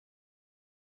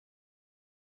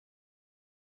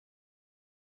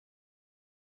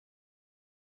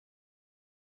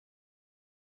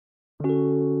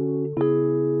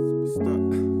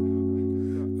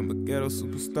Ghetto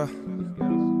Superstar.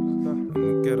 I'm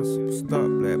a Ghetto Superstar.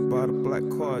 Black bottle, black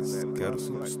cards. Ghetto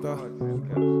Superstar.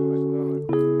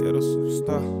 Ghetto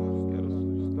Superstar.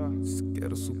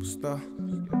 Ghetto Superstar.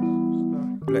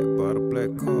 Black bottle,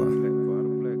 black card.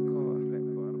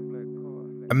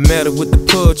 I met her with the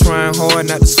plug, trying hard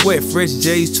not to sweat. Fresh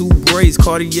J's, 2 braids,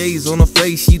 Cartiers on her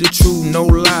face, she the truth, no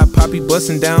lie. Poppy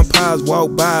bustin' down pies,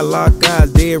 walk by, lock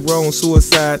eyes, dead wrong,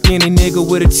 suicide. Any nigga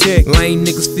with a check, lame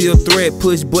niggas feel threat.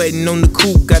 Push button on the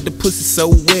coupe, got the pussy so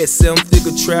wet.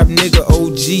 7-figure trap nigga,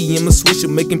 OG, I'm a switcher,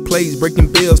 making plays,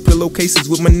 breaking bills, pillowcases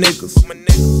with my niggas.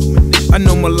 I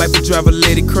know my life will drive a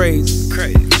lady crazy.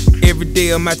 Every day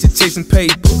I'm out here chasing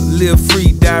paper. Live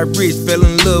free, die rich, fell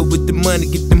in love with the money,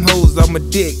 get them hoes off my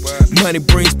dick. Money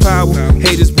brings power,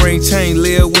 haters bring change.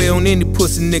 Lay away on any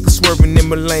pussy nigga swerving in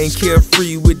my lane.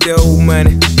 Carefree with the old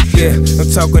money. Yeah, I'm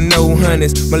talking no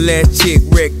hundreds. My last chick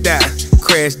wrecked out,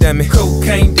 crash dummy.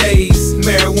 Cocaine days,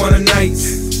 marijuana nights.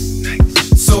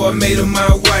 So I made her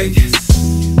my wife.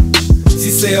 She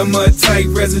say I'm a tight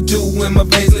residue in my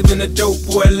veins, living a dope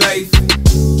boy life.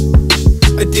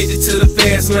 Addicted to the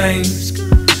fast lane.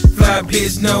 Fly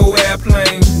bitch, no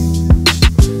airplane.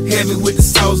 Heavy with the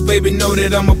sauce, baby, know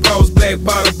that I'm a boss. Black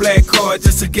bottle, black card,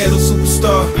 just a ghetto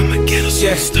superstar. I'm a ghetto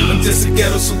superstar. I'm just a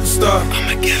ghetto superstar.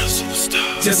 I'm a ghetto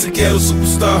superstar. Just a ghetto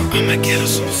superstar. I'm a ghetto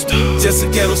superstar. Just a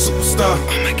ghetto superstar.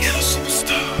 I'm a ghetto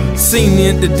superstar. Seen me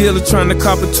at the dealer trying to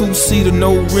cop a 2-seater,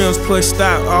 no rims, plush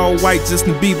style, all white,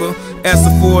 Justin Bieber. Asked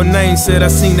her for a name, said I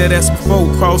seen that ass before.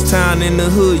 Cross town in the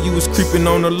hood, you was creeping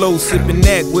on the low. Sipping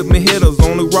that with my hitters,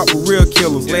 only rock with real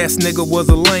killers. Last nigga was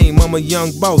a lame, I'm a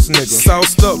young boss nigga.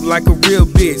 Sauced up like a real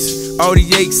bitch. Audi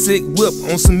 8 sick whip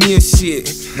on some meal shit.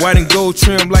 White and gold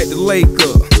trim like the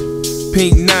Laker.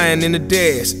 Pink 9 in the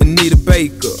dash, Anita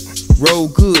Baker. Roll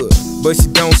good, but she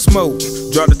don't smoke.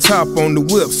 Drop the top on the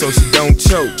whip so she don't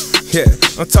choke. Yeah,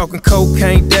 I'm talking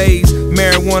cocaine days,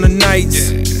 marijuana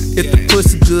nights. If the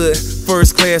pussy good,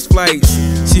 first class flights.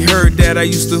 She heard that I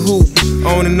used to hoop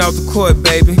on and off the court,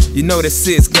 baby. You know that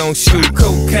shit's gon' shoot.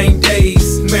 Cocaine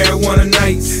days, marijuana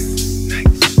nights.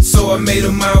 So I made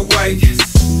her my wife.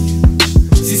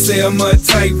 She say I'm a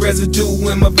tight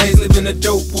residue in my veins, living a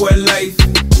dope boy life.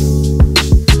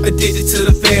 Addicted to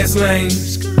the fast lane.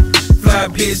 Fly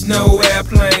bitch, no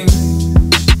airplane.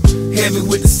 Heavy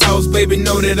with the sauce, baby,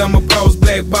 know that I'm a boss.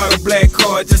 Black bottle, black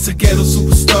card, just a ghetto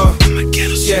superstar. I'm a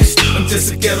ghetto superstar. Yeah, I'm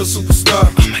just a ghetto superstar.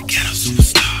 I'm a ghetto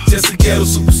superstar. Just a ghetto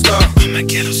superstar. I'm a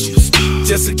ghetto superstar.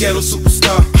 Just a ghetto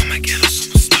superstar. I'm a ghetto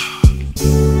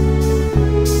superstar.